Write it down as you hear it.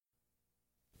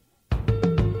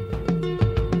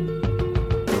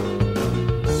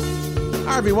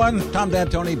everyone. Tom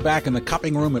D'Antoni back in the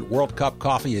cupping room at World Cup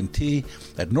Coffee and Tea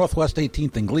at Northwest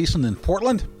 18th and Gleason in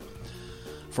Portland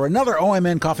for another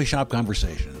OMN Coffee Shop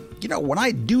conversation. You know, when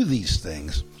I do these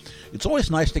things, it's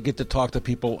always nice to get to talk to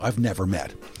people I've never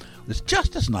met. It's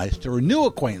just as nice to renew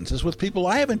acquaintances with people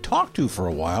I haven't talked to for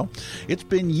a while. It's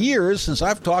been years since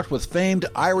I've talked with famed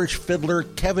Irish fiddler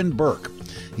Kevin Burke.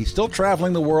 He's still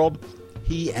traveling the world,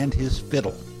 he and his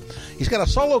fiddle. He's got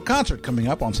a solo concert coming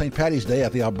up on St. Paddy's Day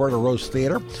at the Alberta Rose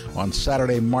Theatre on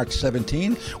Saturday, March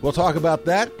 17. We'll talk about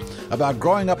that, about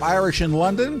growing up Irish in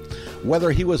London, whether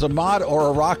he was a mod or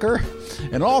a rocker,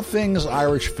 and all things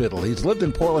Irish fiddle. He's lived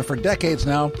in Portland for decades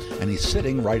now, and he's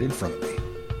sitting right in front of me.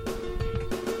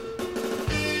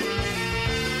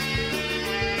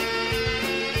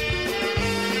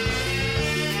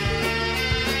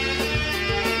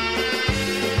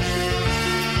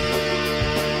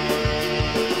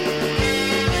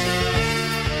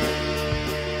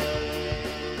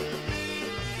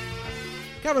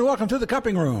 Kevin, welcome to the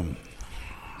Cupping Room.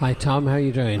 Hi, Tom. How are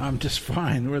you doing? I'm just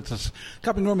fine. We're at this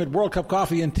Cupping Room at World Cup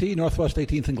Coffee and Tea, Northwest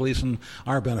 18th and Gleason,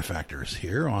 our benefactors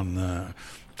here on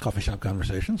Coffee Shop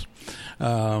Conversations.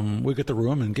 We get the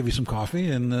room and give you some coffee,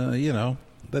 and,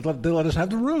 they let us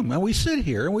have the room. And we sit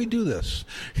here and we do this.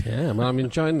 Yeah, well, I'm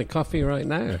enjoying the coffee right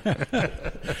now.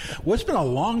 Well, it's been a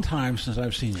long time since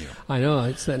I've seen you. I know.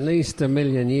 It's at least 1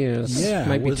 million years. Yeah.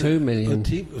 Maybe 2 million.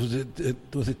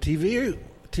 Was it TV?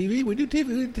 TV? We do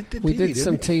TV. We did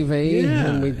some TV, yeah,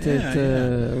 and we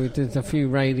did a few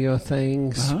radio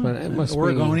things. But it must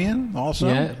Oregonian be also.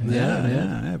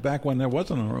 Yeah. Back when there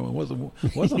wasn't an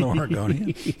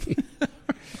Oregonian.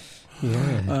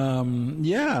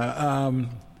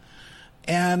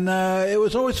 And it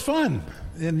was always fun,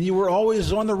 and you were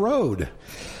always on the road.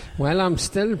 Well, I'm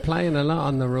still playing a lot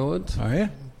on the road. Are you?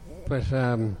 But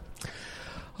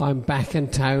I'm back in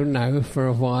town now for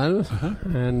a while,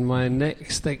 and my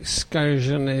next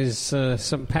excursion is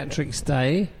St. Patrick's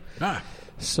Day,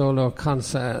 solo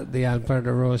concert at the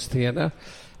Alberta Rose Theatre,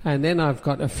 and then I've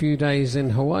got a few days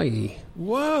in Hawaii.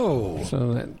 Whoa!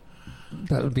 So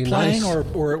that'll be playing nice.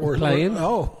 or playing.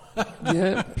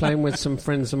 Yeah, playing with some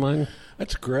friends of mine.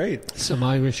 That's great. Some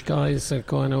Irish guys are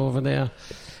going over there,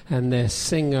 and their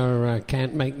singer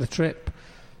can't make the trip.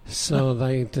 So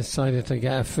they decided to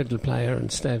get a fiddle player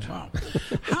instead. Wow!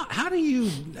 How do you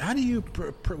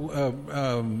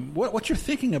what's your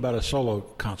thinking about a solo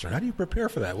concert? How do you prepare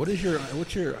for that?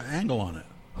 What's your angle on it?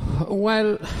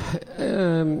 Well,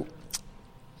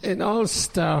 it all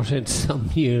started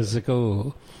some years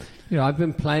ago. You know, I've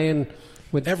been playing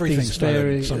with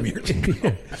some years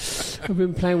ago. I've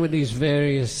been playing with these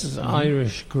various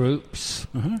Irish groups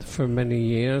for many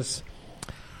years,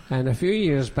 and a few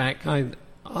years back,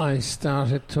 I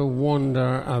started to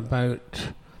wonder about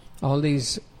all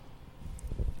these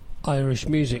Irish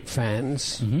music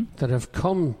fans that have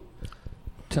come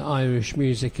to Irish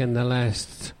music in the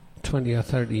last 20 or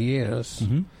 30 years.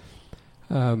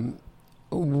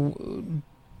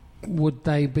 Would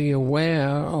they be aware,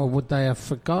 or would they have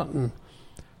forgotten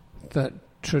that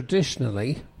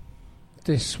traditionally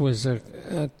this was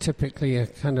typically a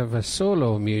kind of a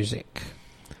solo music?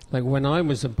 Like when I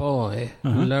was a boy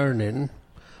learning,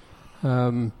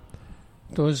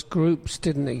 those groups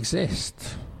didn't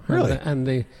exist. Really? And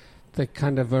the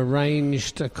kind of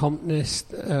arranged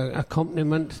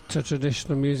accompaniment to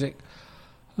traditional music,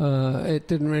 it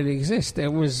didn't really exist. It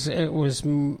was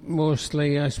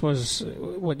mostly, I suppose,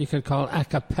 what you could call a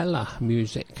cappella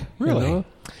music. Really? You know?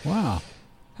 Wow.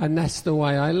 And that's the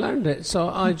way I learned it. So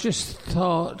I just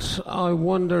thought, I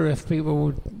wonder if people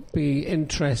would be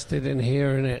interested in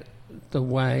hearing it the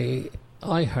way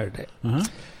I heard it.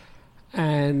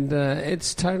 And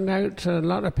it's turned out a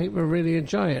lot of people really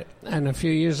enjoy it. And a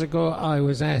few years ago, I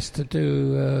was asked to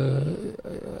do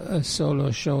a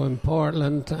solo show in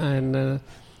Portland, and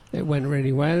it went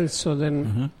really well. So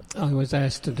then I was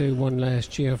asked to do one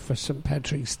last year for St.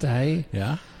 Patrick's Day.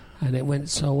 Yeah. And it went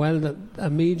so well that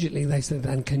immediately they said,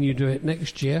 and can you do it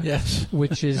next year? Yes.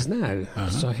 Which is now.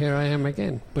 So here I am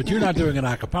again. But you're not doing an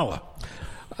a cappella.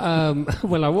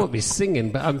 Well, I won't be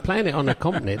singing, but I'm playing it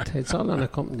unaccompanied. It's all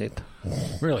unaccompanied.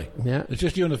 Really? Yeah. It's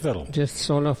just you and the fiddle? Just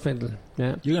solo fiddle,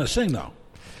 yeah. You're going to sing, though?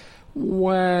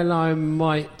 Well, I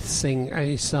might sing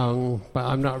a song, but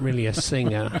I'm not really a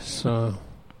singer, so...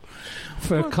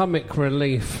 For comic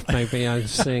relief, maybe I'd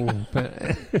sing, but...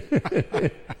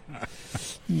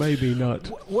 maybe not.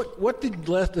 What did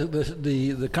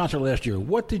the concert last year,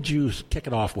 what did you kick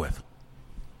it off with?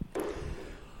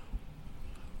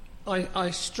 I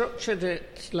structured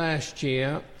it last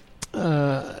year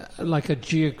like a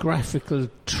geographical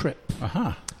trip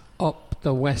up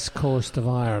the west coast of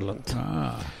Ireland.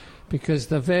 because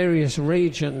the various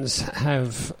regions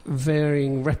have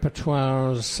varying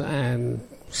repertoires and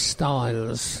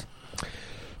styles.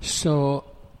 So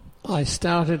I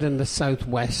started in the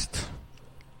southwest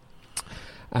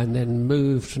and then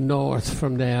moved north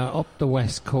from there up the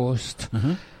west coast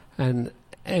and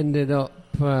ended up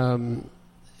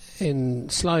in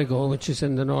Sligo, which is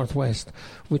in the northwest,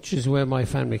 which is where my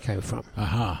family came from.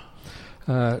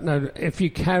 Now, if you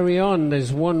carry on,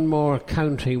 there's one more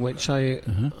county which I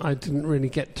didn't really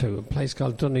get to, a place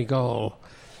called Donegal.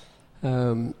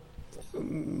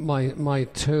 My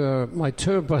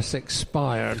tour bus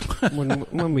expired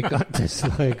when we got to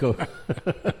Sligo.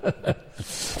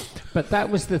 But that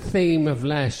was the theme of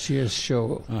last year's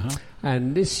show.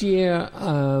 And this year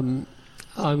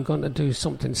I'm going to do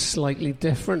something slightly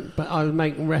different, but I'll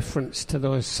make reference to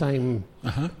those same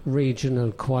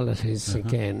regional qualities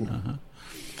again.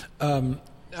 Do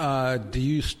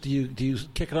you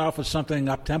kick it off with something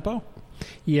up tempo?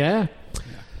 Yeah.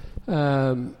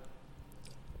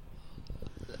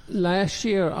 Last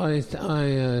year I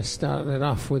started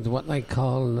off with what they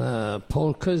call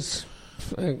polkas.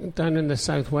 Down in the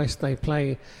southwest, they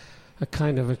play a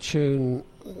kind of a tune.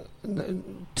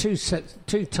 Two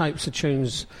types of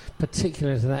tunes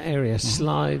particular to that area: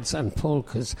 slides and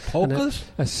polkas. Polkas?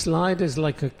 And a slide is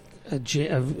like a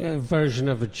version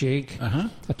of a jig,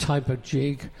 a type of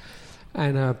jig,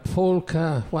 and a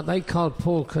polka. What they call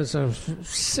polkas are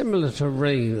similar to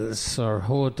reels or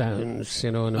hoedowns,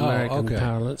 in American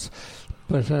parlance.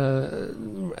 But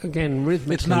again,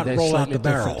 rhythmically, it's not they're roll out slightly the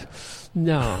barrel. different.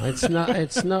 No, it's not.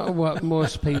 It's not what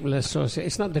most people associate.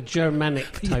 It's not the Germanic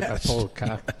type of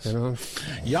polka,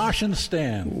 Yash and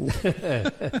Stan.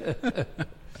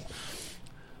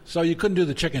 So you couldn't do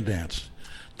the chicken dance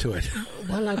to it.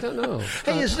 Well, I don't know.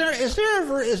 Hey, is there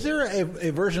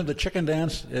a version of the chicken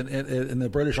dance in the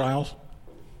British Isles?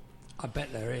 I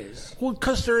bet there is. Well,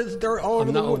 because they're all over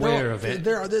I'm not aware of it.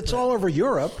 It's all over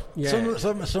Europe. Yeah. Some of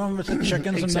it's the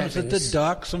chickens, exactly. some of it's the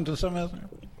ducks, some of it.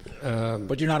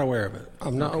 But you're not aware of it.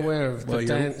 I'm not aware of the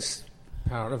dance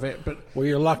part of it, but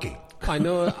you're lucky. I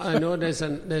know there's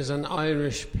an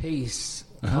Irish piece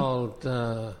called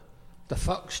the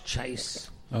Fox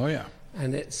Chase. Oh yeah.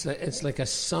 And it's like a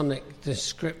sonic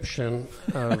description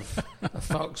of a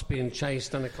fox being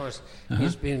chased, and of course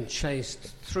he's being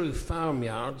chased through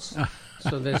farmyards.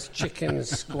 So there's chickens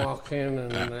squawking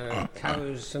and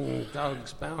cows and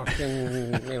dogs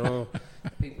barking,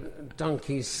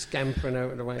 donkeys scampering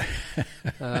out of the way.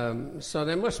 So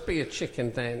there must be a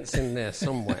chicken dance in there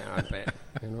somewhere, I bet.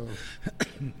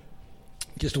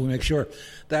 Just to make sure,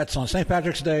 that's on St.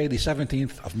 Patrick's Day, the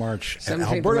 17th of March, at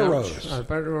 17th Alberta March, Rose.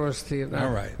 Alberta Rose Theatre.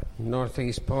 All right.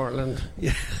 Northeast Portland.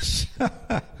 Yes.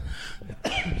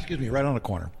 Excuse me, right on the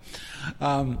corner.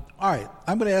 All right,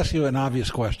 I'm going to ask you an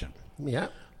obvious question. Yeah.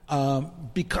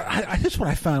 Because this is what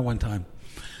I found one time.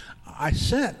 I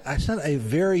sent a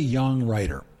very young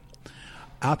writer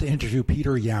out to interview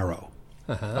Peter Yarrow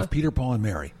of Peter, Paul, and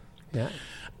Mary. Yeah.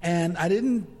 And I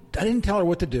didn't tell her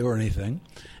what to do or anything.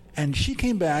 And she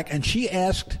came back and she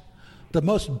asked the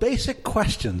most basic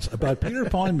questions about Peter,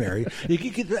 Paul, and Mary.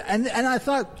 And I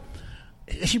thought,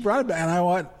 she brought it back, and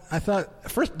I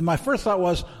thought my first thought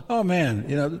was, oh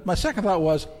man, my second thought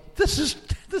was, this is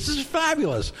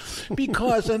fabulous,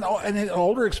 because an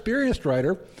older, experienced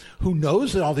writer who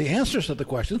knows all the answers to the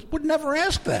questions would never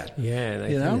ask that. Yeah,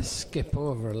 they kind of skip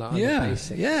over a lot of the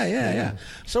basics. Yeah.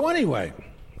 So anyway,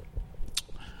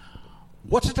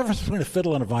 what's the difference between a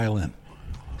fiddle and a violin?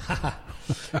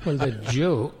 Well, the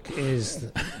joke is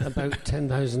about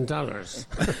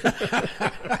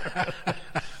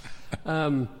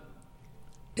 $10,000.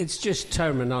 It's just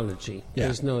terminology. Yeah.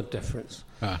 There's no difference.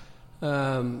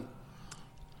 The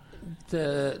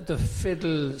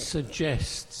fiddle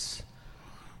suggests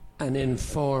an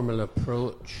informal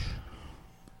approach,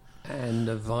 and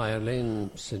the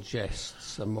violin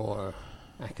suggests a more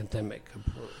academic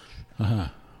approach.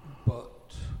 But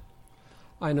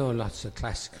I know lots of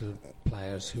classical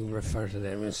players who refer to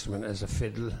their instrument as a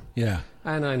fiddle. Yeah.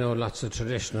 And I know lots of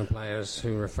traditional players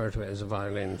who refer to it as a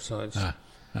violin. So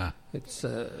it's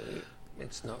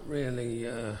not really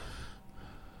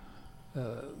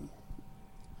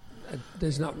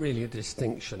there's not really a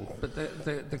distinction, but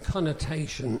the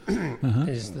connotation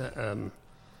is that a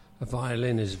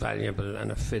violin is valuable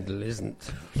and a fiddle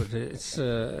isn't. But it's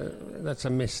that's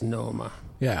a misnomer.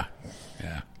 Yeah.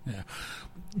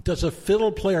 Does a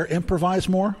fiddle player improvise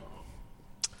more?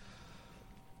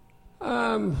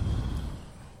 Do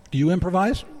you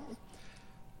improvise?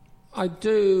 I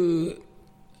do.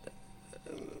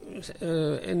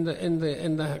 In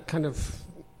the kind of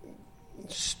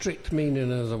strict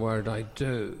meaning of the word, I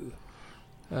do.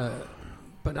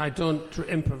 but I don't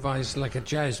improvise like a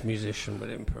jazz musician would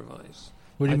improvise.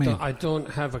 What do you mean? I don't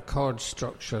have a chord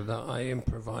structure that I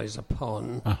improvise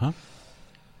upon. Uh-huh.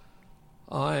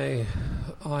 I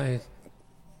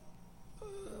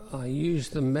use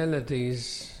the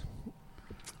melodies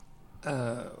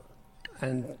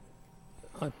and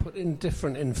I put in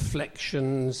different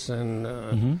inflections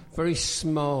and very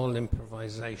small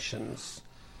improvisations.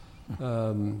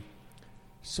 So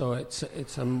it's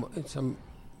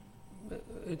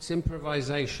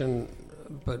improvisation,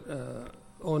 but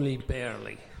only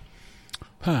barely.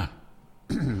 Huh.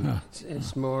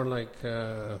 It's more like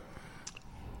a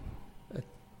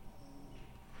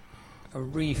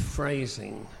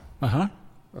rephrasing Uh-huh.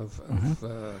 of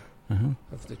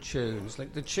the tunes.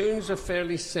 Like the tunes are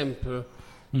fairly simple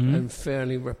and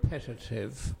fairly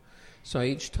repetitive. So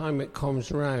each time it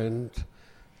comes round,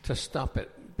 to stop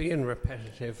it being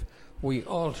repetitive, we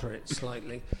alter it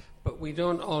slightly, but we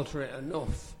don't alter it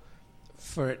enough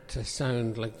for it to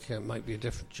sound like it might be a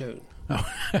different tune. You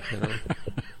know?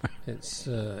 It's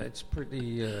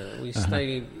pretty. We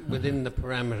stay within the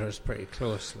parameters pretty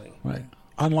closely. Right.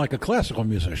 Unlike a classical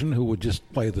musician who would just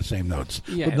play the same notes,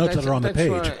 Yeah, the notes that are on the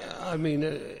page. Why, I mean,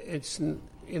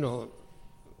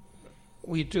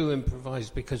 we do improvise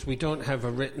because we don't have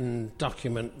a written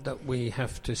document that we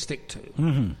have to stick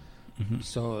to.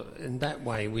 So in that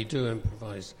way, we do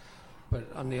improvise.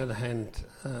 But on the other hand,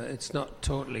 it's not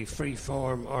totally free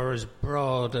form or as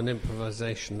broad an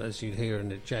improvisation as you hear in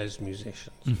the jazz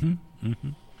musicians.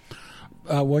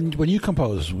 When you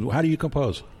compose, how do you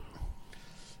compose?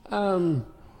 I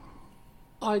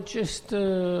just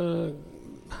I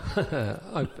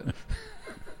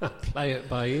play it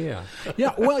by ear.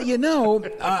 Yeah, well,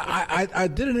 I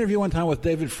did an interview one time with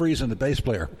David Friesen, the bass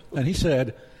player, and he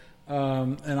said,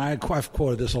 and I've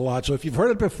quoted this a lot, so if you've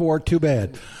heard it before, too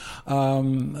bad.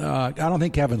 I don't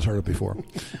think Kevin's heard it before.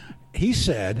 He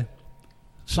said,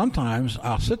 sometimes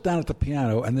I'll sit down at the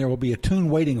piano and there will be a tune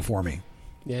waiting for me.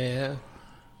 Yeah,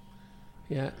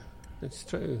 it's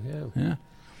true.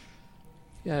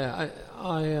 Yeah,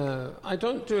 I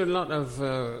don't do a lot of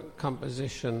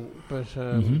composition, but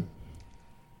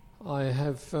I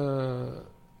have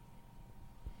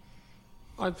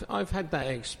I've had that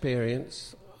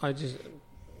experience. I hear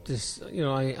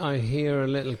a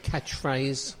little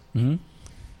catchphrase, and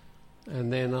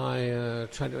then I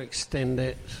try to extend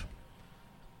it,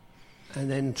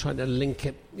 and then try to link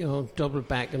it, double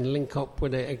back and link up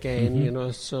with it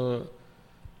again, so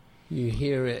you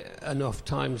hear it enough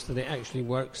times that it actually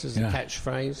works as a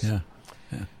catchphrase. Yeah.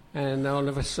 And all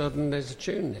of a sudden there's a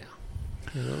tune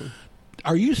now.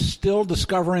 Are you still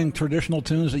discovering traditional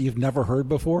tunes that you've never heard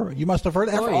before? You must have heard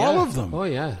all of them. Oh,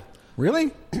 yeah.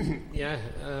 Really? Yeah,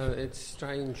 it's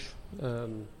strange.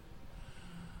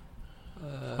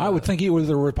 I would think you were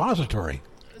the repository.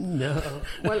 No.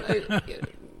 Well,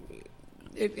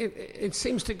 it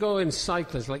seems to go in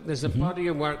cycles. Like there's a body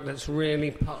of work that's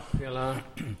really popular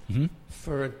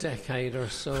for a decade or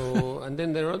so, and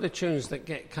then there are other tunes that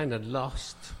get kind of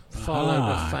lost, fall out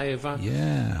of favour.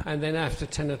 Yeah. And then after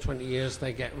 10 or 20 years,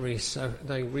 they get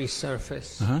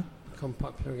resurface, become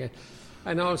popular again.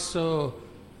 And also,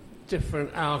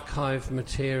 different archive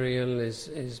material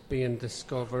is being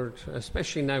discovered,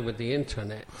 especially now with the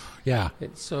internet. Yeah.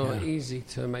 It's so easy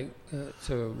to make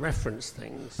to reference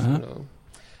things,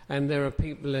 And there are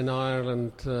people in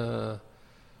Ireland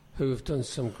who've done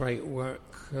some great work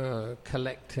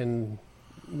collecting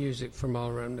music from all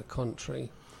around the country.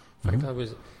 In fact,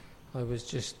 I was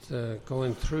just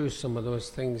going through some of those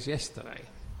things yesterday.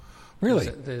 Really?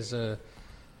 There's an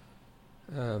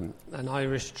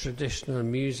Irish traditional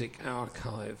music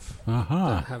archive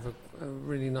that have a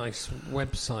really nice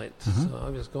website. So I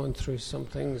was going through some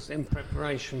things in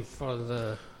preparation for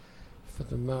the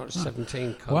March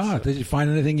 17 concert. Wow, did you find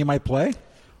anything you might play?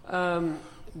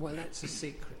 Well, that's a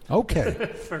secret. Okay.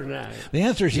 For now. The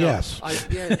answer is yes.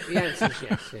 The answer is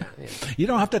yes, yeah. You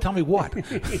don't have to tell me what.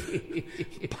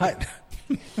 But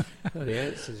Well, the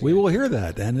answer is we yes. will hear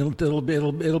that, and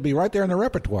it'll be right there in the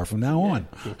repertoire from now on.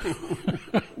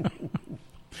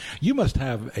 You must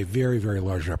have a very, very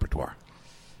large repertoire.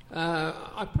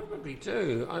 I probably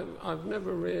do. I've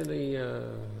never really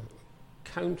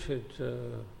counted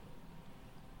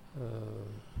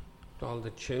all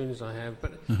the tunes I have,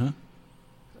 but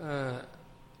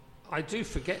I do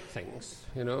forget things,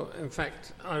 In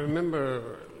fact, I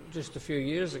remember just a few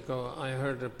years ago I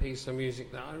heard a piece of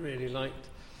music that I really liked,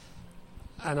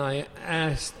 and I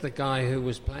asked the guy who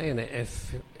was playing it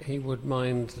if he would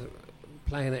mind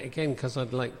playing it again because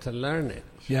I'd like to learn it.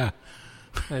 Yeah.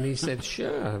 And he said,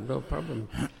 sure, no problem.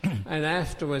 And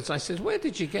afterwards I said, where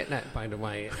did you get that, by the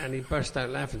way? And he burst out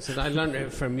laughing and said, I learned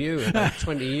it from you about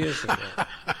 20 years ago.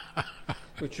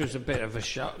 Which was a bit of a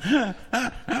shock and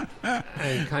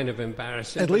kind of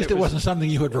embarrassing. At least it wasn't something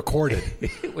you had recorded.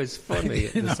 It was funny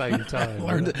at the same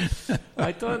time.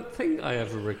 I don't think I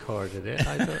ever recorded it.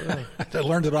 I don't know. I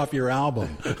learned it off your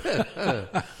album.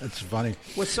 That's funny.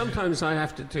 Well, sometimes I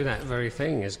have to do that very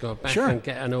thing, is go back Sure. and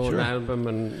get an old Sure. album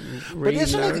and But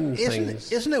relearn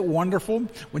things. isn't it wonderful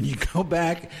when you go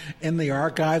back in the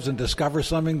archives and discover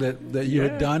something that you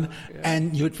had done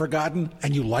and you had forgotten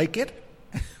and you like it?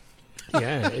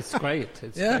 Yeah, it's great.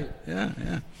 It's great. Yeah.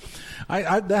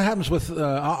 I that happens with.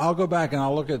 I'll go back and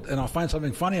I'll look at and I'll find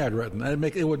something funny I'd written. And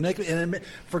it would make me and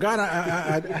forgot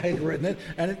I had written it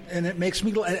and it makes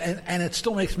me and it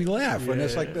still makes me laugh. And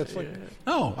it's like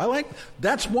oh, I like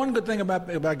that's one good thing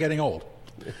about getting old.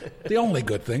 The only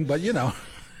good thing, but you know.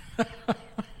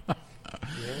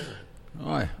 All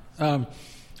right.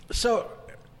 So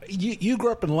you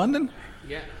grew up in London?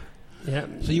 Yeah. Yeah.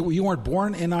 So you weren't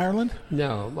born in Ireland?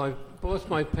 No, both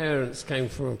my parents came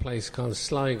from a place called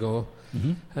Sligo,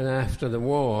 and after the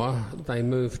war, they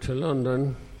moved to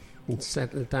London and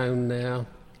settled down there.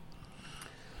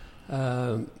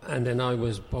 And then I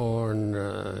was born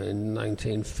in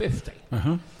 1950.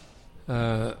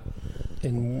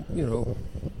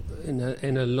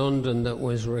 In a London that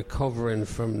was recovering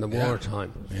from the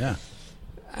wartime. Yeah.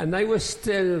 And they were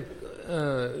still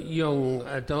young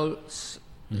adults.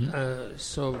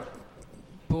 So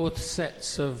both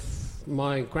sets of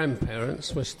my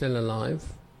grandparents were still alive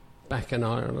back in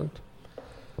Ireland,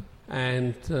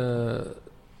 and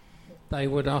they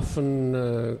would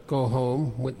often go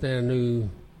home with their new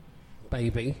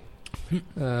baby,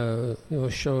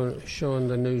 showing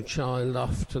the new child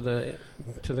off to the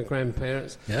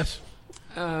grandparents. Yes.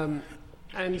 And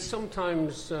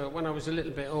sometimes when I was a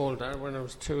little bit older, when I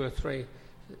was 2 or 3,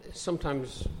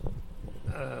 sometimes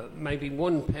maybe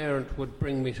one parent would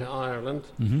bring me to Ireland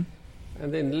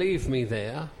and then leave me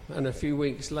there, and a few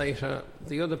weeks later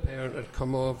the other parent would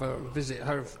come over, visit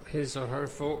his or her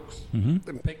folks,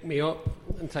 and pick me up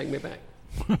and take me back.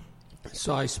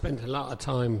 So I spent a lot of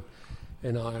time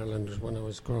in Ireland when I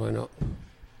was growing up,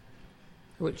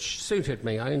 which suited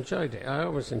me. I enjoyed it. I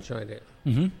always enjoyed it.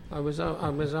 I was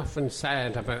often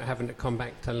sad about having to come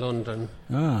back to London.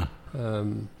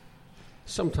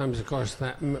 Sometimes, of course,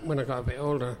 that when I got a bit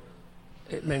older,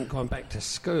 it meant going back to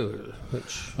school,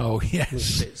 which was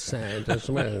a bit sad as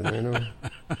well, you know.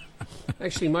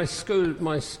 Actually, my school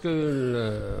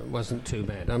wasn't too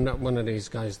bad. I'm not one of these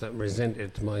guys that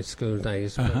resented my school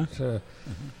days, but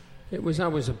it was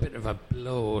always a bit of a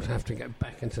blow to have to get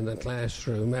back into the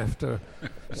classroom after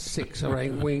 6 or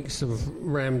 8 weeks of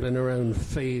rambling around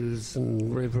fields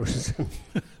and rivers.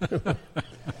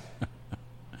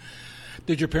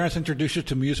 Did your parents introduce you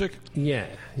to music? Yeah.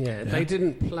 They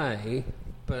didn't play,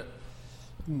 but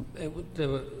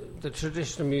the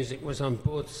traditional music was on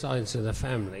both sides of the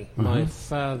family. My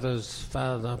father's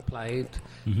father played,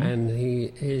 and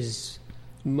his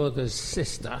mother's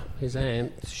sister, his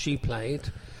aunt, she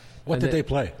played. What did they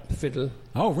play? Fiddle.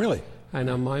 Oh, really? And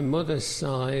on my mother's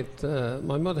side,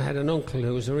 my mother had an uncle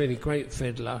who was a really great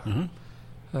fiddler.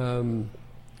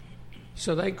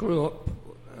 So they grew up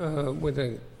with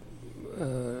a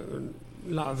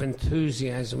lot of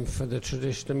enthusiasm for the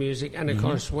traditional music, and of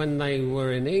course when they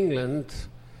were in England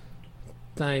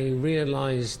they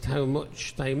realised how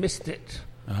much they missed it,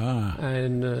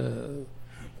 and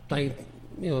they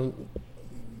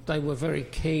were very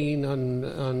keen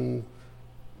on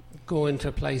going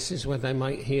to places where they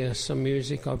might hear some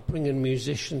music, or bringing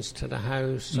musicians to the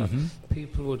house, or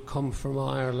people would come from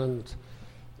Ireland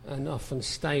and often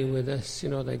stay with us. You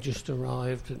know, they just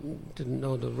arrived and didn't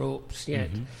know the ropes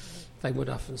yet. They would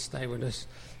often stay with us,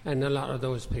 and a lot of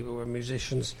those people were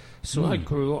musicians. So I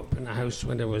grew up in a house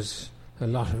where there was a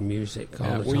lot of music all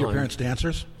the time. Were your parents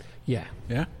dancers? Yeah,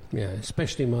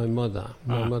 especially my mother.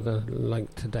 My mother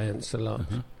liked to dance a lot.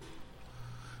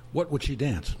 What would she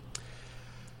dance?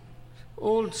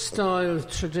 Old style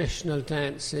traditional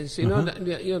dances. You know,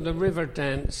 the river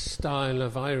dance style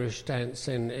of Irish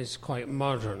dancing is quite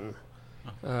modern,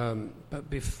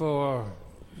 but before,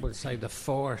 we'll say, the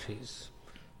 40s,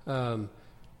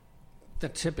 the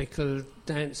typical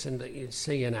dancing that you'd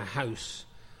see in a house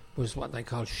was what they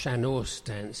call sean-nós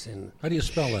dancing. How do you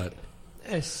spell that?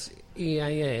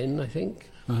 S-E-A-N, I think.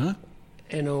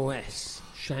 N-O-S.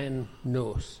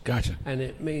 Sean-nós. Gotcha. And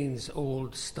it means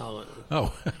old style.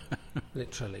 Oh.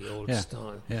 Literally old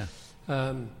style. Yeah.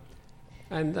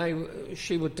 And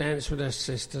she would dance with her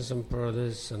sisters and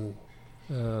brothers, and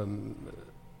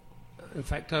In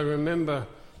fact, I remember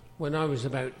when I was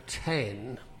about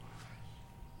 10,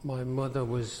 my mother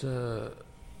was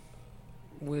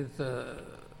with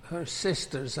her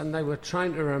sisters, and they were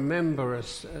trying to remember a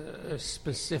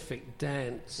specific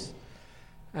dance.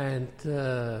 And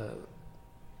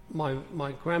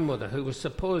my grandmother, who was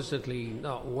supposedly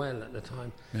not well at the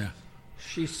time,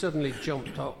 she suddenly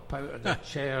jumped up out of the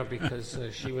chair because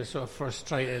she was so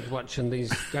frustrated watching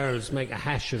these girls make a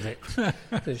hash of it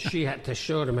that she had to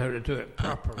show them how to do it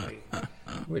properly,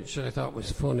 which I thought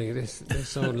was funny.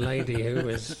 This old lady who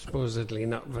was supposedly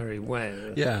not very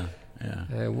well.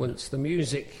 Once the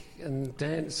music and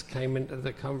dance came into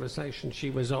the conversation, she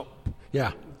was up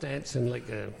dancing like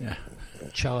a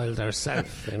child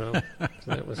herself, you know.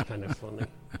 So that was kind of funny.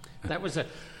 That was a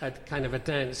kind of a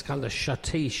dance called a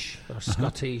schottische or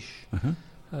Scottish,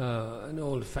 an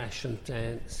old-fashioned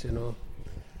dance, you know.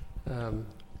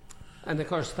 And of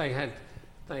course they had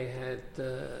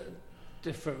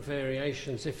different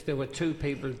variations. If there were two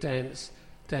people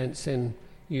dancing,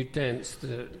 you dance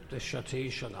the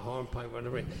schottische or the hornpipe,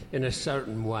 whatever, in a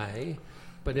certain way.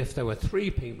 But if there were three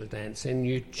people dancing,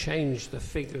 you change the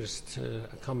figures to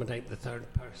accommodate the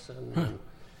third person.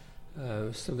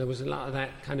 So there was a lot of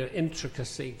that kind of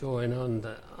intricacy going on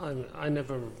that I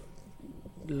never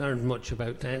learned much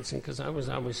about dancing because I was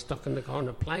always stuck in the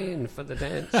corner playing for the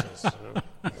dances. You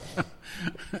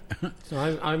know? So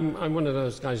I'm one of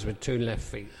those guys with two left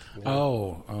feet. You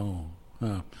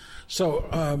know?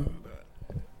 So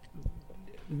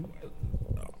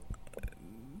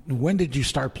when did you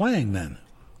start playing then?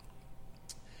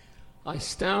 I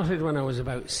started when I was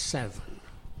about 7.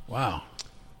 Wow.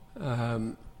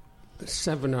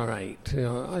 7 or 8. You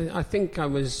know, I think it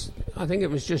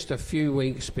was just a few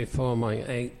weeks before my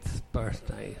 8th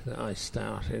birthday that I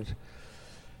started,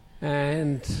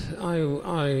 and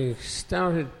I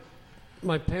started.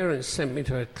 My parents sent me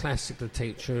to a classical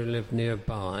teacher who lived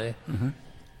nearby,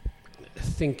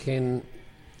 thinking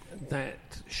that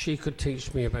she could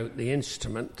teach me about the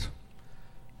instrument,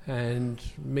 and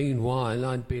meanwhile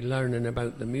I'd be learning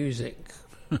about the music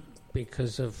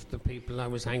because of the people I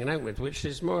was hanging out with, which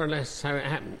is more or less how it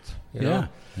happened. You know?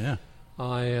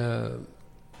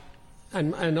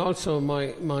 And also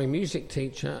my music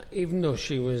teacher, even though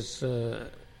she was a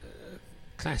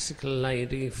classical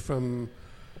lady from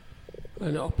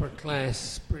an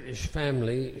upper-class British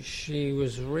family, she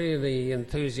was really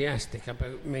enthusiastic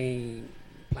about me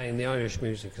playing the Irish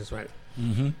music as well.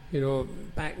 You know,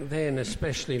 back then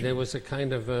especially, there was a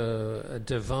kind of a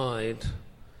divide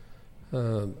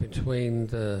between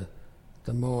the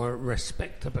more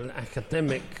respectable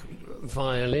academic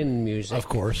violin music, of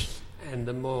course, and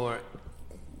the more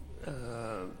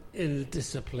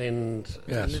ill-disciplined,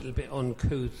 a little bit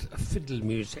uncouth fiddle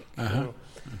music. You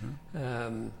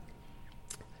know?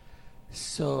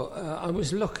 So I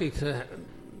was lucky to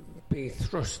be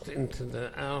thrust into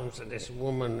the arms of this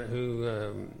woman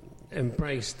who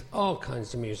embraced all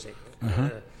kinds of music.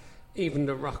 Even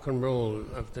the rock and roll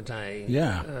of the day.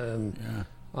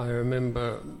 I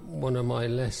remember one of my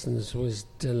lessons was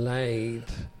delayed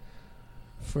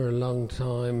for a long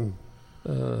time.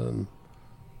 Well,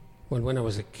 when I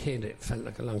was a kid, it felt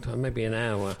like a long time, maybe an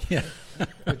hour.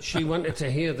 But she wanted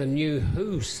to hear the new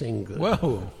Who single.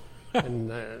 Whoa! And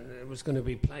it was going to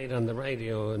be played on the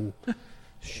radio, and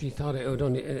she thought it would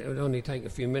only take a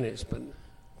few minutes, but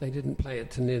they didn't play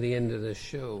it to near the end of the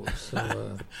show. So,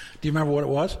 do you remember what it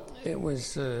was? It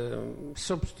was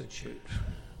Substitute.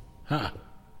 Huh.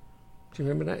 Do you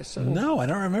remember that song? No, I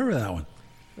don't remember that one.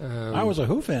 I was a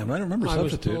Who fan, but I don't remember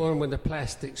Substitute. I was born with a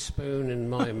plastic spoon in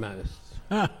my mouth.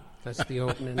 That's the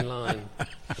opening line.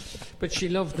 But she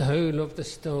loved the Who, loved the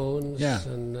Stones,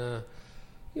 and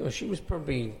you know, she was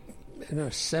probably in her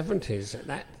 70s at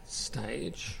that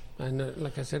stage. And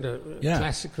like I said, a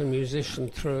classical musician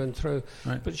through and through.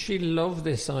 Right. But she loved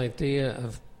this idea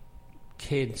of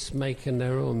kids making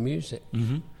their own music.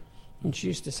 And she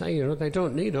used to say, you know, they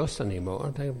don't need us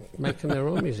anymore. They're making their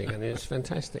own music, and it's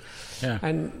fantastic.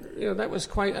 And, you know, that was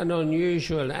quite an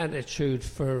unusual attitude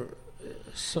from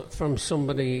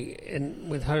somebody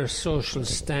with her social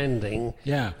standing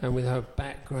and with her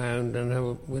background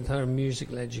and with her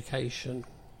musical education.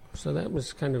 So that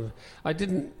was kind of... I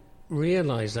didn't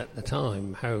realise at the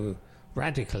time how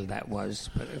radical that was,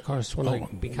 but of course when I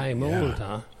became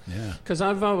older, because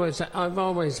I've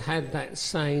always had that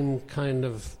same kind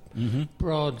of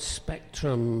broad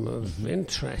spectrum of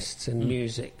interests in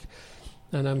music,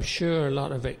 and I'm sure a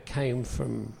lot of it came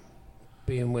from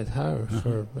being with her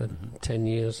for 10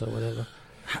 years or whatever.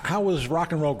 How was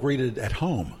rock and roll greeted at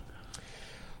home?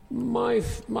 My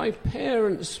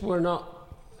parents were not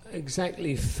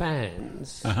exactly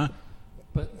fans,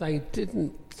 but they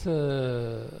didn't.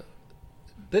 They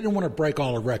didn't want to break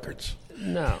all the records.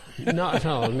 No, not at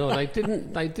all. No, they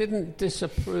didn't. They didn't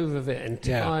disapprove of it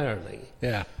entirely.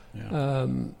 Yeah.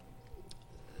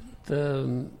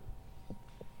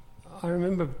 I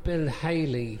remember Bill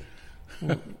Haley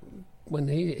when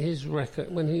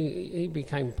he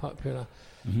became popular.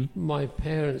 Mm-hmm. My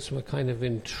parents were kind of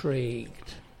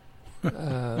intrigued,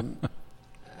 and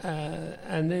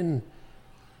then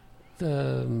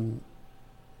the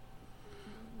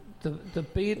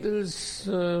Beatles.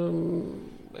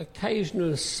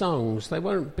 Occasional songs. They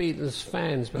weren't Beatles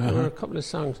fans, but there were a couple of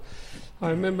songs. I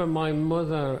remember my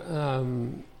mother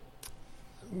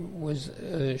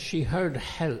she heard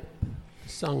Help,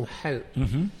 song Help,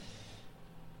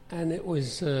 and it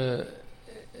was in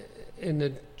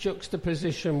a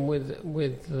juxtaposition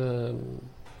with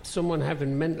someone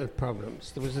having mental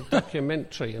problems. There was a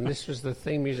documentary, and this was the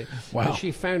theme music. Wow! And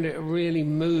she found it really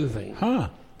moving to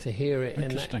hear it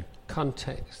in that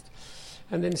context.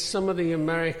 And then some of the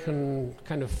American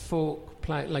kind of folk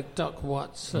play, like Doc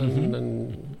Watson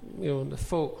and the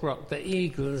folk rock, the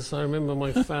Eagles. I remember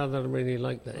my father really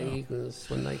liked the Eagles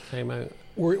when they came out.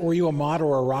 Were you a mod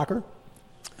or a rocker?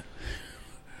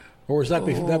 Or was that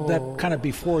that kind of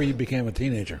before you became a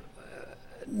teenager?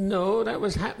 No, that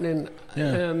was happening.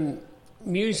 Yeah.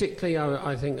 Musically,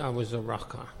 I think I was a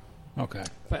rocker. Okay.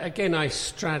 But again, I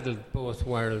straddled both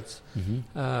worlds.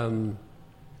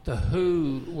 The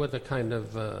Who were the kind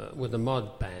of were the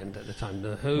mod band at the time.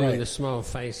 The Who and the Small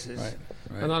Faces, right.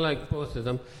 And I liked both of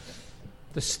them.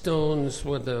 The Stones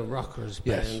were the rockers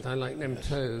band. I liked them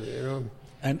too.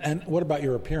 And what about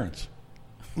your appearance?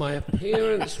 My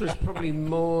appearance was probably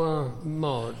more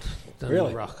mod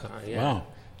than rocker. Yeah. Wow.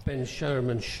 Ben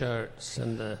Sherman shirts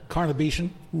and the Carnabetian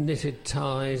knitted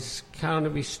ties.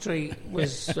 Carnaby Street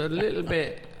was a little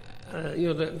bit.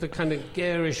 The kind of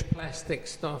garish plastic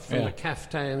stuff and the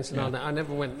caftans and all that. I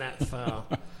never went that far.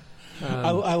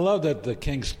 I love that the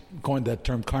Kinks coined that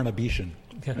term Carnabetian.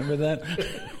 Remember that?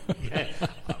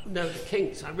 No, the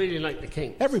Kinks. I really like the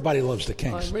Kinks. Everybody loves the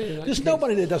Kinks. I really like There's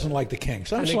nobody that doesn't like the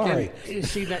Kinks. I'm sorry. Again, you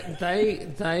see that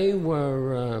they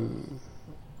were.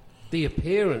 The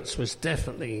appearance was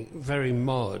definitely very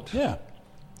mod. Yeah.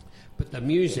 But the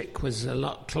music was a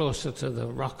lot closer to the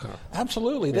rocker.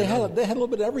 Absolutely, they had a little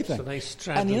bit of everything. So they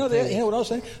straddled. And you know what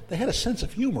else? They had a sense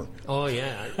of humor. Oh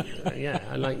yeah,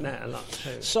 I like that a lot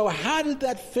too. So how did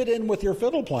that fit in with your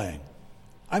fiddle playing?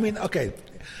 I mean, okay,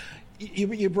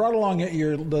 you brought along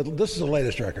this is the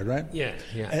latest record, right? Yeah.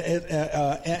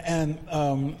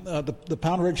 The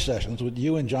Pound Ridge Sessions with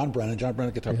you and John Brennan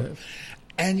guitar player,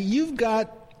 and you've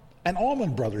got an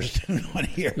Allman Brothers tune on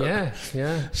here.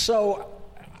 Yeah. So.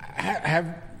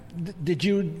 Did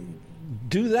you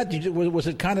do that? Was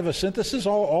it kind of a synthesis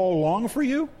all along for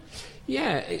you?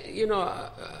 Yeah,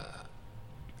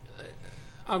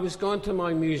 I was going to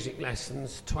my music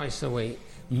lessons twice a week.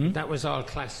 Mm-hmm. That was all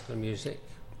classical music.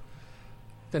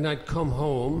 Then I'd come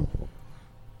home,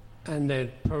 and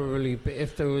there'd probably be,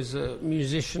 if there was a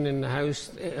musician in the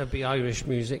house, it'd be Irish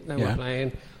music they were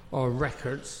playing, or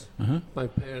records. Mm-hmm. My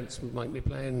parents might be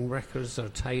playing records or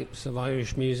tapes of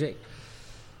Irish music.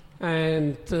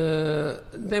 And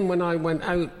then when I went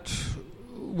out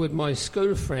with my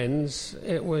school friends,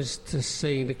 it was to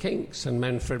see the Kinks and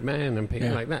Manfred Mann and people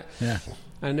like that. Yeah.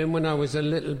 And then when I was a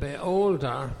little bit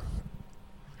older,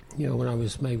 when I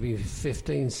was maybe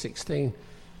 15, 16,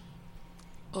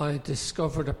 I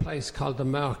discovered a place called the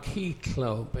Marquee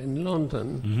Club in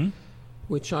London,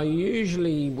 which I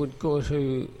usually would go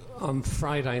to on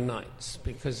Friday nights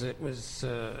because it was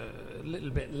a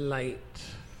little bit late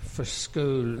for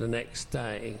school the next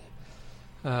day.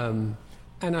 And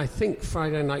I think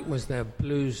Friday night was their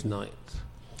blues night.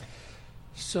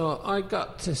 So I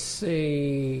got to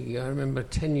see, I remember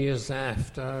 10 years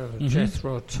after,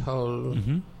 Jethro Tull,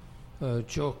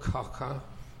 Joe Cocker.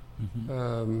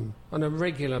 On a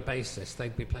regular basis,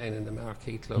 they'd be playing in the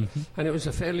Marquee Club. And it was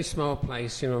a fairly small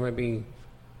place, maybe,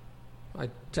 I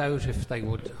doubt if they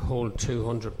would hold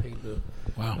 200 people.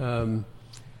 Wow.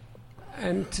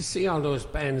 And to see all those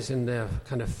bands in their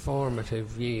kind of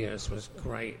formative years was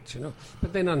great,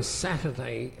 But then on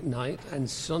Saturday night and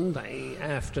Sunday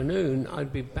afternoon,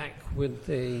 I'd be back with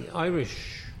the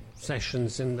Irish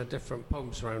sessions in the different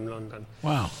pubs around London.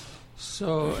 Wow.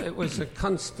 So it was a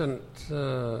constant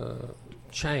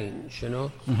change,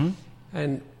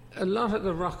 And a lot of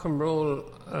the rock and roll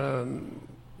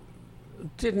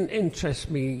didn't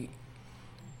interest me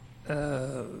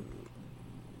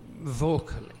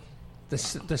vocally.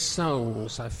 The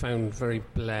songs I found very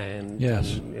bland,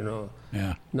 yes, and,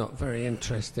 not very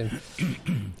interesting.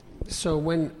 So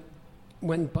when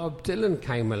when Bob Dylan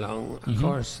came along, of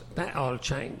course, that all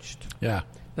changed. Yeah.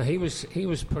 Now, he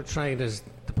was portrayed as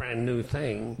the brand new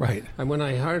thing. Right. And when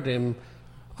I heard him,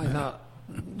 I thought,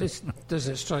 this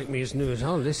doesn't strike me as new at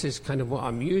all. This is kind of what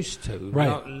I'm used to.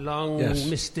 Right. Long, Yes.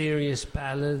 mysterious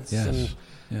ballads. Yes. And,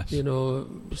 Yes. you know,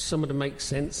 some of them make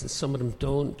sense and some of them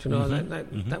don't. You know,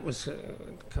 that was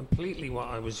completely what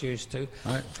I was used to.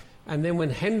 Right. And then when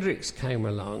Hendrix came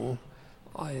along,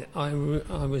 I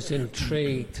was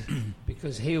intrigued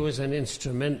because he was an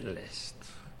instrumentalist.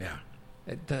 Yeah.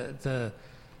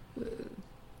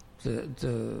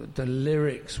 The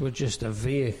lyrics were just a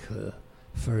vehicle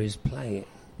for his playing.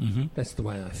 Mm-hmm. That's the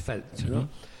way I felt, you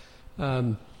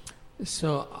know.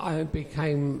 So I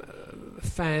became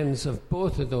fans of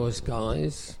both of those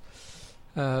guys.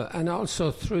 And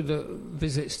also through the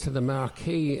visits to the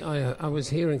Marquee, I was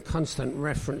hearing constant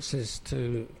references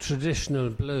to traditional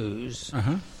blues.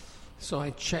 Uh-huh. So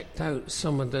I checked out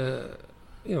some of the,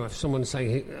 you know, if someone say,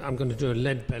 hey, I'm going to do a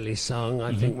Leadbelly song,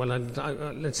 I think, well,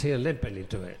 let's hear Leadbelly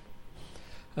do it.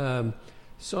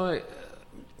 So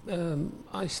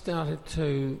I started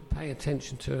to pay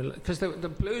attention to, because the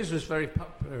blues was very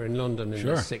popular in London in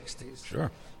the 60s.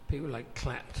 Sure. People like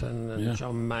Clapton and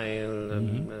John Mayall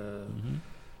and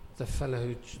the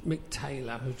fellow Mick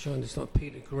Taylor who joined us, not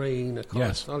Peter Green, of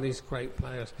course, all these great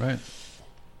players. Right.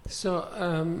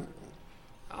 So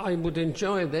I would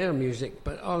enjoy their music,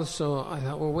 but also I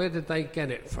thought, well, where did they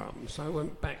get it from? So I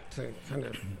went back to kind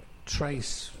of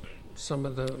trace some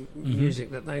of the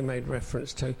music that they made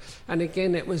reference to. And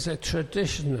again, it was a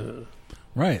traditional,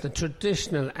 Right. the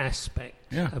traditional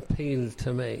aspect appealed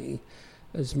to me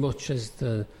as much as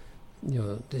the, you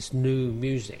know, this new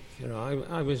music. You know,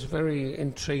 I was very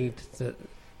intrigued that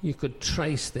you could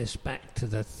trace this back to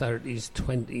the 30s,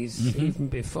 20s, even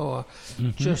before,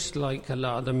 just like a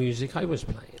lot of the music I was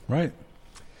playing. Right.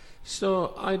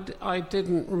 So I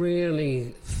didn't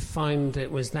really find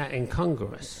it was that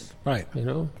incongruous. Right. You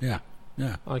know? Yeah.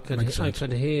 Yeah. I could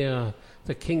hear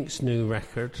the Kinks' new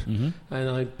record, and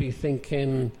I'd be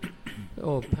thinking,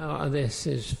 oh, part of this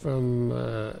is from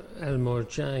Elmore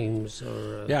James,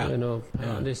 or you know,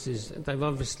 part of this is. They've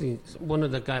obviously one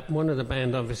of the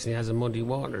band obviously has a Muddy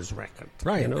Waters record,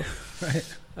 Right. You know, Right.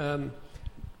 and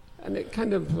it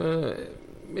kind of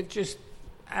it just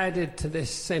added to this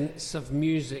sense of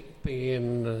music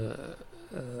being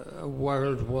a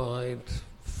worldwide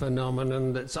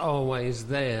phenomenon that's always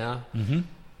there.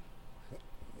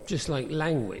 Just like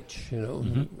language, you know,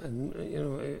 and you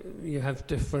know, you have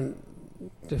different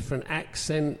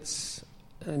accents,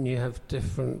 and you have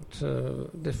different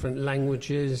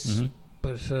languages,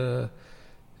 but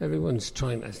everyone's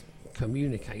trying to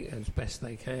communicate as best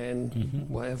they can,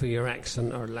 whatever your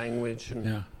accent or language.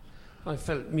 And I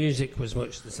felt music was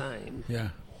much the same. Yeah.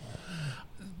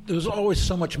 There was always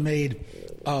so much made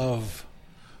of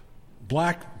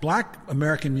black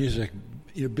American music,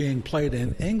 you know, being played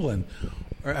in England.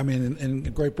 In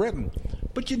Great Britain,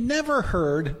 but you never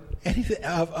heard anything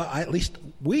of. At least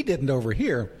we didn't over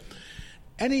here.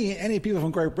 Any people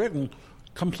from Great Britain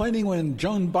complaining when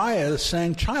Joan Baez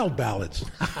sang child ballads.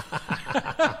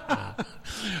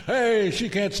 Hey, she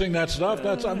can't sing that stuff.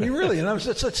 Really, and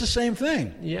it's the same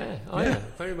thing. Yeah,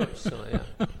 very much so. Yeah.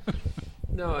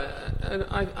 No, and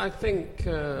I think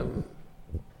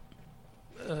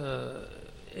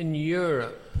in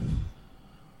Europe,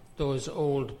 those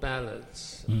old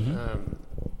ballads,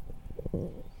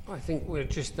 I think we're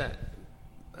just that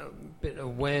bit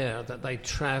aware that they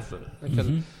travel.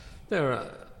 There are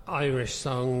Irish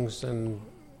songs and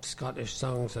Scottish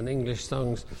songs and English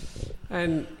songs,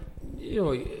 and you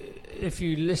know, if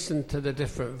you listen to the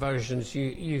different versions,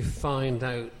 you find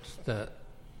out that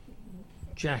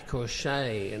Jack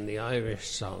O'Shea in the Irish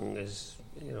song is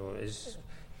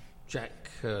Jack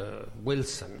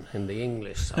Wilson in the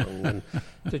English song, and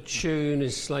the tune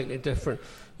is slightly different.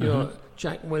 You know,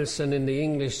 Jack Wilson in the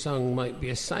English song might be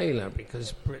a sailor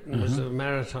because Britain was a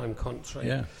maritime country.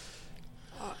 Yeah.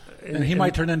 And he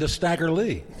might turn into Stagger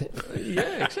Lee.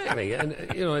 Yeah, exactly. And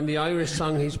you know, in the Irish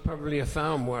song, he's probably a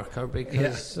farm worker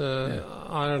because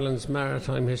Ireland's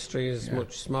maritime history is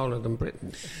much smaller than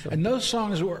Britain's. So. And those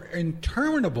songs were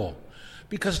interminable,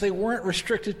 because they weren't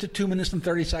restricted to 2 minutes and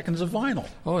 30 seconds of vinyl.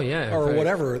 Oh, yeah. Or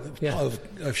whatever,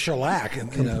 of shellac.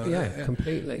 And,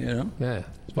 completely. You know? Yeah.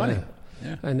 It's funny.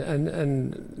 Yeah.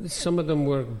 And some of them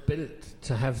were built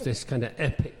to have this kind of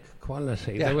epic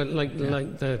quality. Yeah. They were like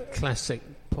the classic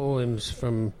poems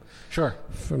from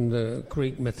the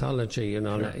Greek mythology and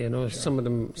all that. You know, some of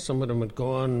them would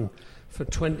go on for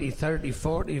 20, 30,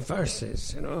 40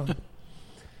 verses, you know.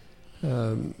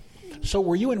 So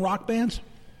were you in rock bands?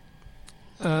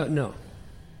 No.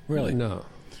 Really? No.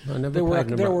 I never played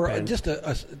in a there rock were band. just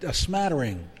a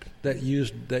smattering that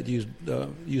used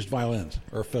violins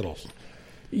or fiddles.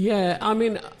 Yeah, I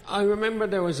mean, I remember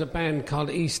there was a band called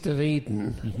East of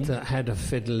Eden that had a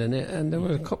fiddle in it, and there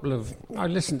were a couple of... I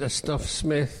listened to Stuff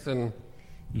Smith and,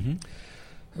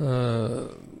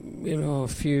 a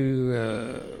few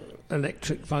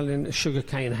electric violin,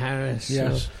 Sugarcane Harris.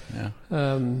 Yes,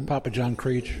 Papa John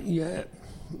Creech. Yeah.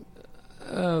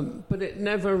 But it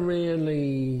never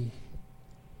really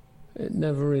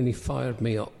fired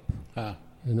me up,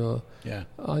 Yeah.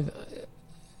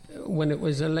 When it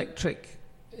was electric,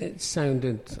 it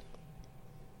sounded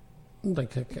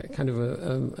like a kind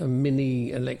of a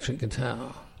mini electric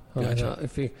guitar. And I Gotcha.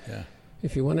 thought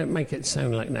if you want to make it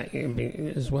sound like that, you'd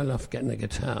be as well off getting a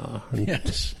guitar and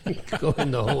Yes.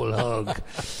 going the whole hog.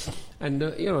 And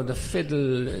the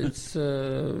fiddle, it's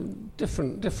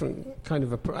different kind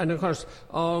of and of course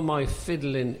all my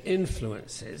fiddling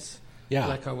influences,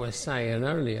 like I was saying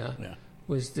earlier,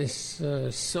 was this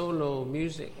solo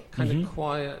music, kind of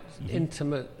quiet,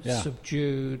 intimate,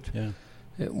 subdued. Yeah.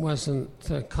 It wasn't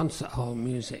concert hall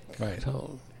music at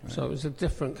all. Right. So it was a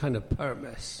different kind of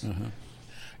purpose.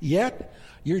 Yet,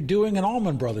 you're doing an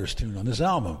Allman Brothers tune on this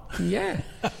album. Yeah.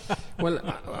 Well,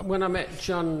 when I met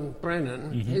John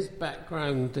Brennan, his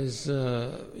background is,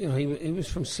 he was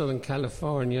from Southern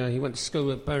California. He went to school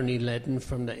with Bernie Ledden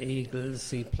from the Eagles.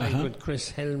 He played with Chris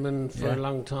Hillman for a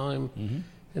long time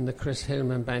in the Chris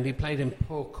Hillman band. He played in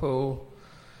Poco.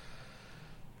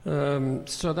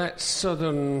 So that's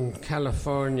Southern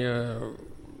California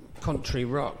country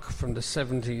rock from the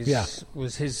 70s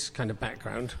was his kind of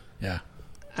background. Yeah.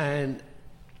 And,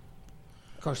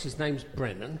 of course, his name's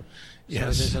Brennan, so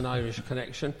there's an Irish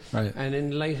connection. Right. And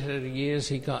in later years,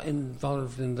 he got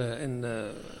involved in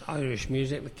the Irish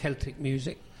music, the Celtic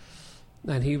music,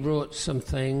 and he wrote some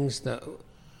things to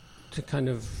kind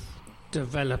of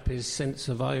develop his sense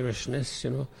of Irishness,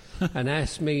 and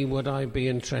asked me would I be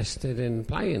interested in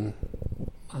playing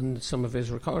on some of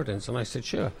his recordings, and I said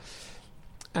sure.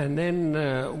 And then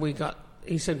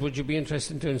he said, would you be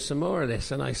interested in doing some more of this?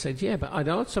 And I said, yeah, but I'd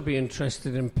also be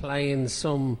interested in playing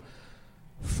some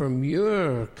from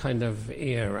your kind of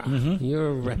era,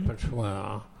 your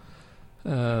repertoire.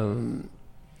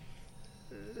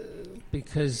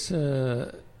 Because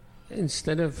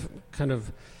instead of kind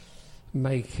of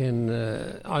making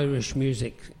Irish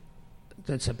music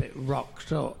that's a bit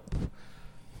rocked up,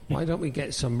 why don't we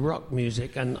get some rock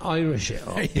music and Irish it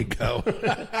up? There you go.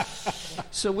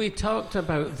 So we talked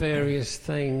about various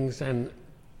things, and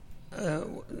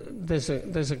there's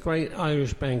a great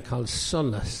Irish band called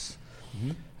Solace,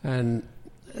 and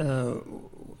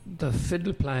the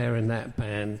fiddle player in that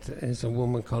band is a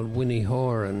woman called Winnie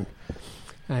Horan,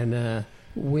 and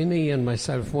Winnie and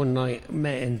myself one night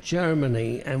met in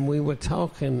Germany, and we were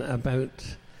talking about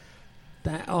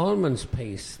that Allman's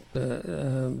piece,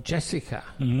 the Jessica,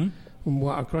 and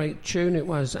what a great tune it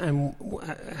was, and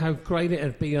how great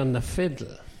it'd be on the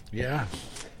fiddle. Yeah.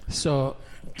 So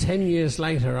 10 years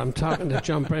later, I'm talking to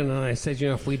John Brennan, and I said,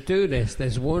 if we do this,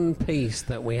 there's one piece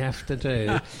that we have to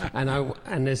do,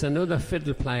 and there's another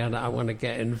fiddle player that I want to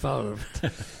get involved.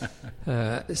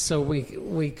 So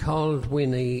we called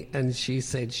Winnie, and she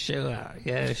said, sure.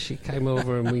 Yeah, she came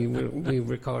over, and we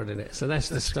recorded it. So that's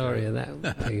the story of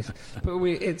that piece. But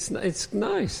it's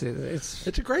nice. It's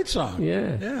a great song.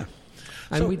 Yeah. Yeah.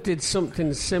 And we did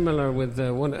something similar with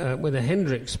with a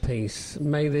Hendrix piece,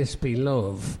 May This Be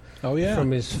Love,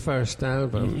 from his first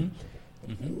album.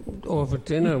 Over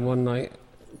dinner one night,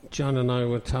 John and I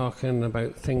were talking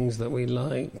about things that we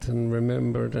liked and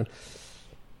remembered, and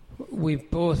we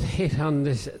both hit on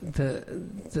this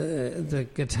the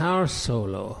guitar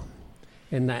solo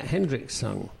in that Hendrix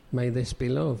song, May This Be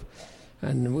Love.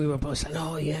 And we were both saying,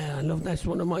 oh, yeah, I love that's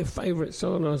one of my favourite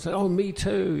solos. Oh, me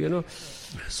too,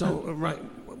 So, right,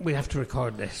 we have to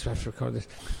record this.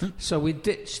 So we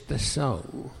ditched the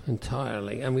song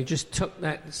entirely, and we just took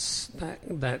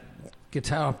that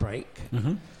guitar break,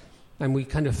 and we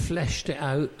kind of fleshed it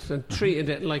out and treated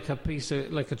it like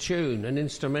a tune, an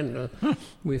instrumental.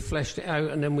 We fleshed it out,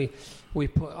 and then we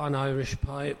put on Irish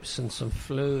pipes and some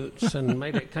flutes and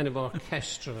made it kind of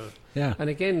orchestral. Yeah. And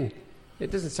again, it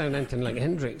doesn't sound anything like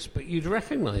Hendrix, but you'd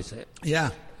recognise it.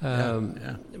 Yeah.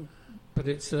 But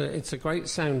it's a great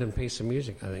sounding piece of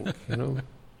music, I think.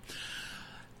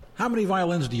 How many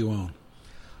violins do you own?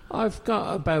 I've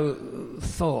got about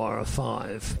 4 or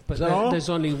 5, but there's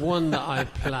only one that I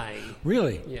play.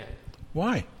 Really? Yeah.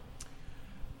 Why?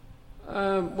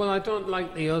 Well, I don't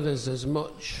like the others as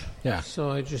much. Yeah.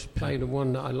 So I just play the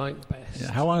one that I like best.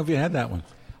 Yeah. How long have you had that one?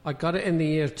 I got it in the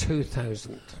year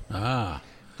 2000. Ah.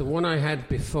 The one I had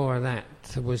before that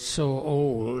was so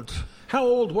old. How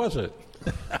old was it?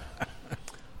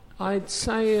 I'd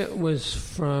say it was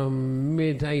from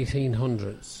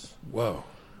mid-1800s. Whoa.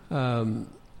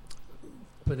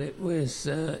 But it was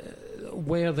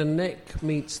where the neck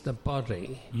meets the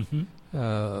body.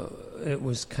 It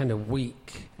was kind of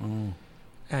weak,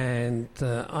 and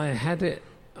I had it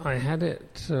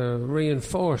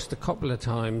reinforced a couple of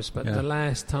times. But the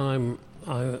last time,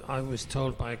 I was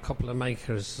told by a couple of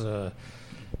makers,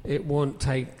 it won't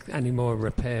take any more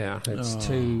repair. It's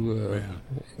too.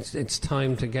 It's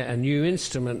time to get a new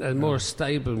instrument, a more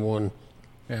stable one.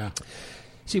 Yeah.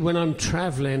 See, when I'm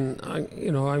travelling,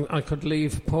 I could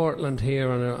leave Portland here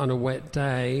on a wet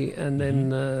day, and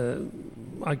then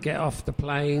I get off the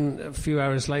plane a few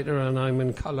hours later, and I'm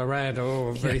in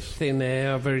Colorado, very thin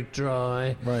air, very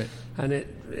dry, Right. and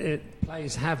it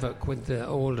plays havoc with the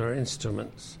older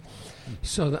instruments.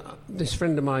 So this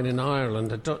friend of mine in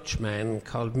Ireland, a Dutchman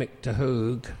called Mick de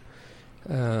Hoog,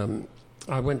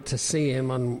 I went to see him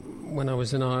when I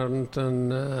was in Ireland,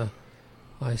 and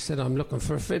I said, I'm looking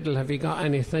for a fiddle. Have you got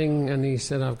anything? And he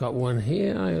said, I've got one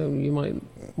here. You might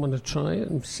want to try it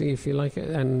and see if you like it.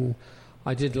 And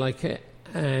I did like it.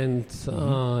 And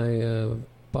I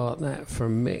bought that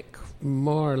from Mick,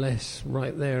 more or less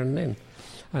right there and then.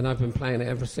 And I've been playing it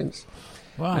ever since.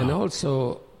 Wow. And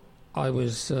also, I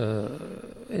was,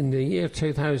 in the year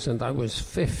 2000, I was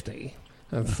 50.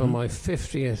 And for my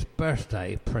 50th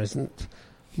birthday present,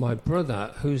 my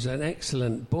brother, who's an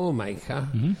excellent bow maker,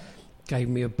 gave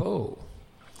me a bow.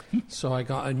 So I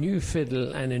got a new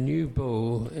fiddle and a new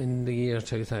bow in the year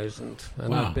 2000.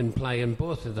 And Wow. I've been playing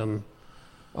both of them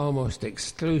almost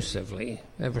exclusively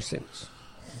ever since.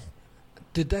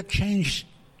 Did that change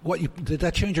did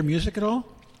that change your music at all?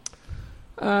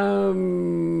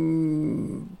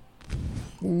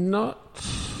 Not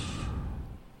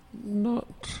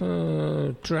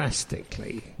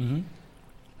drastically.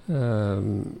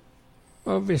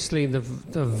 Obviously, the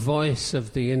voice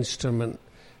of the instrument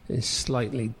is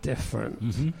slightly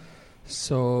different.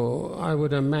 So I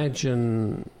would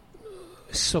imagine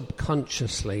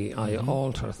subconsciously I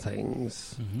alter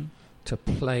things to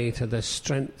play to the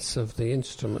strengths of the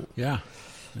instrument. Yeah.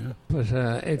 But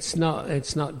it's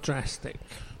not drastic.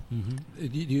 Do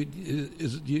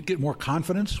you get more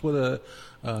confidence with a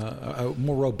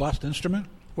more robust instrument?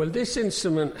 Well, this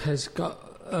instrument has got...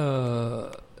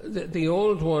 The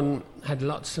old one had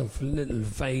lots of little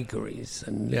vagaries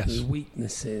and little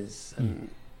weaknesses, and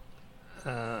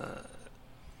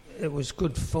it was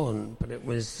good fun, but it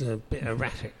was a bit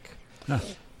erratic.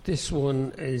 This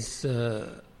one is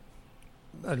a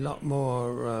lot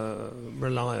more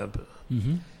reliable,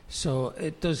 so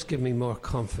it does give me more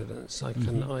confidence. I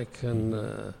don't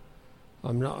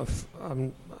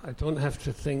have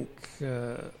to think.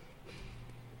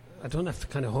 I don't have to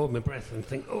kind of hold my breath and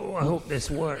think, oh, I hope this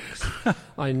works.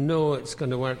 I know it's going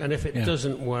to work. And if it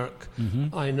doesn't work,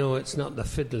 I know it's not the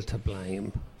fiddle to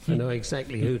blame. I know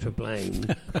exactly who to blame.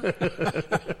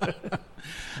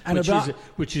 And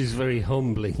which is very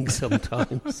humbling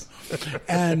sometimes.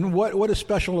 And what is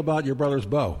special about your brother's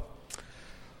bow?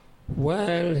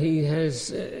 Well, he has,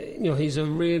 he's a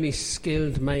really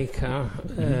skilled maker.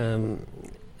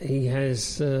 He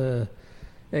has...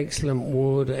 excellent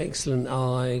wood, excellent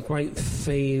eye, great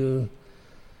feel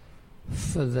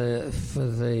for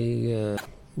the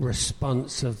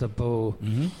response of the bow.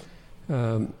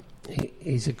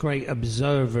 He's a great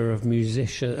observer of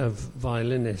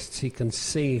violinists. He can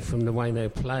see from the way they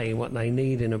play what they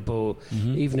need in a bow,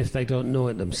 even if they don't know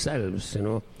it themselves.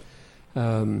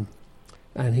 And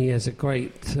he has a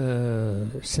great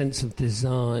sense of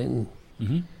design.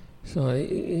 So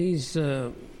he's.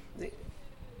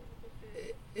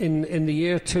 In the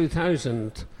year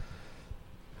 2000,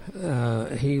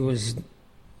 he was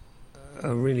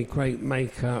a really great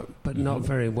maker, but not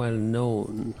very well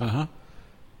known.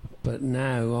 But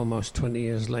now, almost 20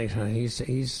 years later,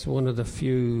 he's one of the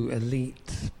few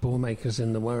elite bow makers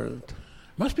in the world.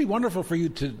 Must be wonderful for you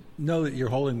to know that you're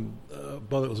holding a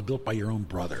bow that was built by your own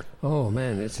brother. Oh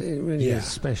man, it really is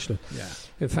special. Yeah.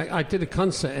 In fact, I did a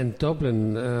concert in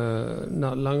Dublin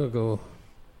not long ago.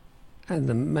 And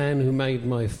the man who made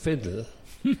my fiddle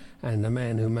and the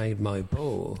man who made my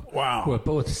bow were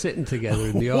both sitting together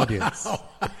in the audience,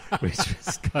 which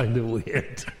was kind of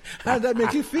weird. How did that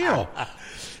make you feel?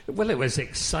 Well, it was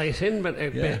exciting, but a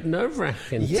bit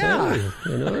nerve-wracking too.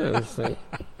 It was like,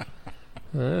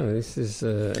 oh, this is...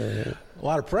 a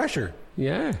lot of pressure.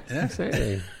 Yeah,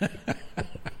 exactly.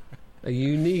 A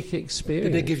unique experience.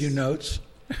 Did they give you notes?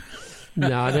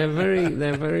 No, they're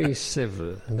very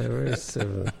civil. They're very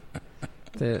civil.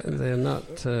 They're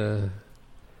not.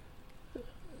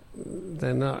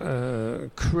 they're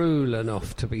not cruel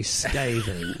enough to be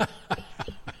scathing.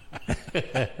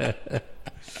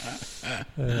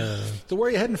 So where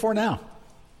are you heading for now?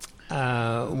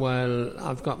 Well,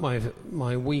 I've got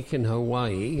my week in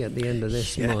Hawaii at the end of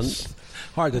this month.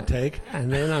 Hard to take.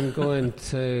 And then I'm going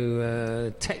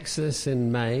to Texas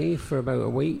in May for about a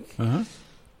week. Uh-huh.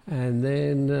 And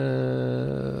then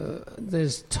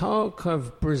there's talk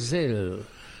of Brazil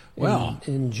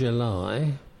in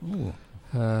July. Ooh.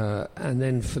 And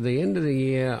then for the end of the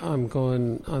year, I'm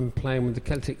playing with the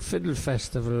Celtic Fiddle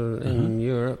Festival in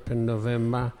Europe in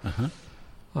November. Uh-huh.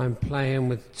 I'm playing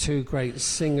with two great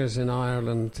singers in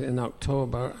Ireland in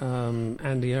October,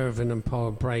 Andy Irvine and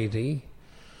Paul Brady.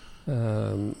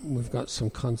 We've got some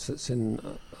concerts in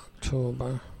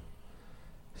October.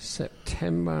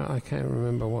 September, I can't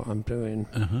remember what I'm doing.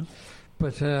 Uh-huh.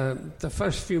 But the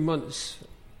first few months,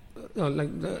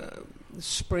 like the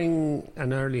spring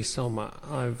and early summer,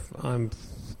 I've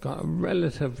got a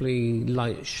relatively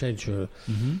light schedule.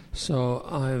 Mm-hmm. So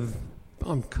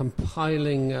I'm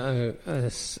compiling a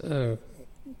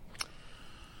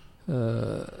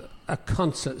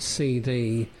concert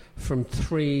CD from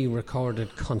 3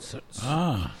 recorded concerts.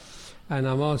 Ah. And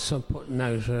I'm also putting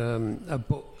out a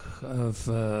book of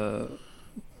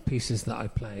pieces that I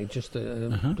play, just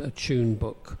a tune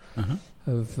book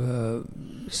of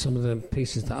some of the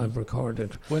pieces that I've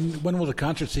recorded. When will the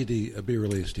concert CD be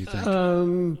released, do you think?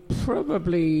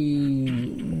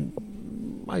 Probably,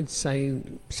 I'd say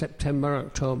September,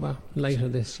 October, later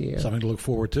this year. Something to look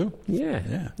forward to.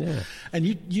 Yeah. And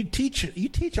you teach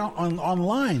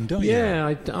online, don't you? Yeah,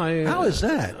 I How is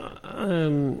that?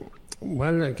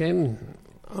 Well, again,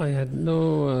 I had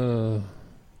no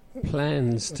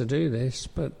plans to do this,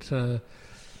 but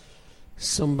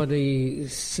somebody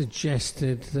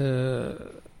suggested a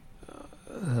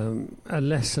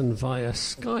lesson via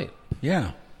Skype.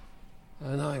 Yeah.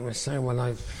 And I was saying, well,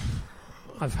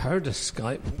 I've heard of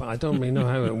Skype, but I don't really know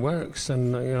how it works,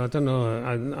 and I don't know.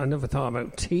 I never thought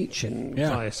about teaching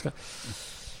via Skype.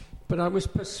 But I was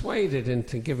persuaded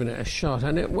into giving it a shot,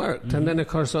 and it worked. Mm-hmm. And then, of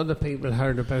course, other people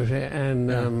heard about it, and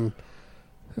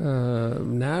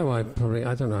now I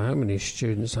don't know how many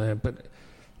students I have, but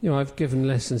I've given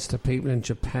lessons to people in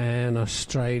Japan,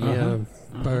 Australia,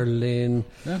 Berlin.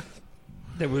 Yeah.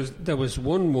 There was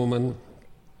one woman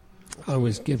I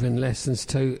was giving lessons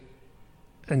to,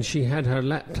 and she had her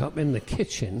laptop in the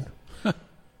kitchen.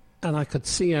 And I could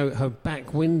see out her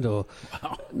back window.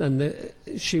 Wow. And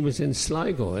she was in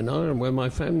Sligo in Ireland, where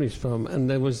my family's from, and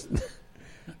there was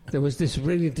this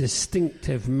really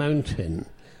distinctive mountain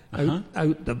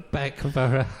out the back of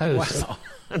her house. Wow.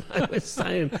 And I was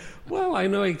saying, well, I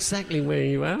know exactly where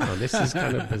you are. This is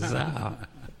kind of bizarre.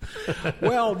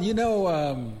 Well,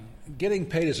 getting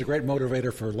paid is a great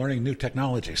motivator for learning new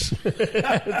technologies.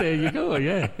 There you go,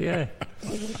 yeah.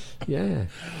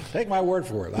 Take my word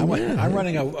for it. I'm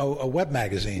running a web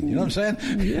magazine, you know what I'm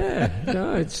saying? Yeah,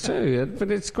 no, it's true.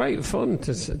 But it's great fun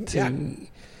to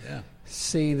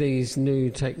see these new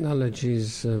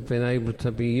technologies being able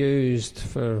to be used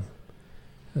for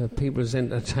people's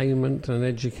entertainment and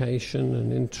education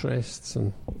and interests,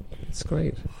 and it's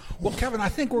great. Well, Kevin, I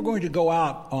think we're going to go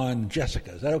out on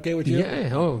Jessica. Is that okay with you?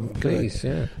 Yeah, please,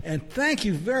 yeah. And thank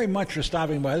you very much for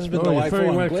stopping by. This has been delightful.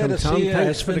 I'm welcome, glad to Tom. see you.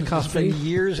 Thanks for the coffee. It's been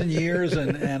years and years,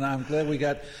 and I'm glad we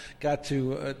got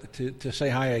to say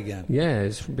hi again. Yeah,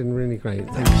 it's been really great.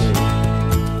 Thank you.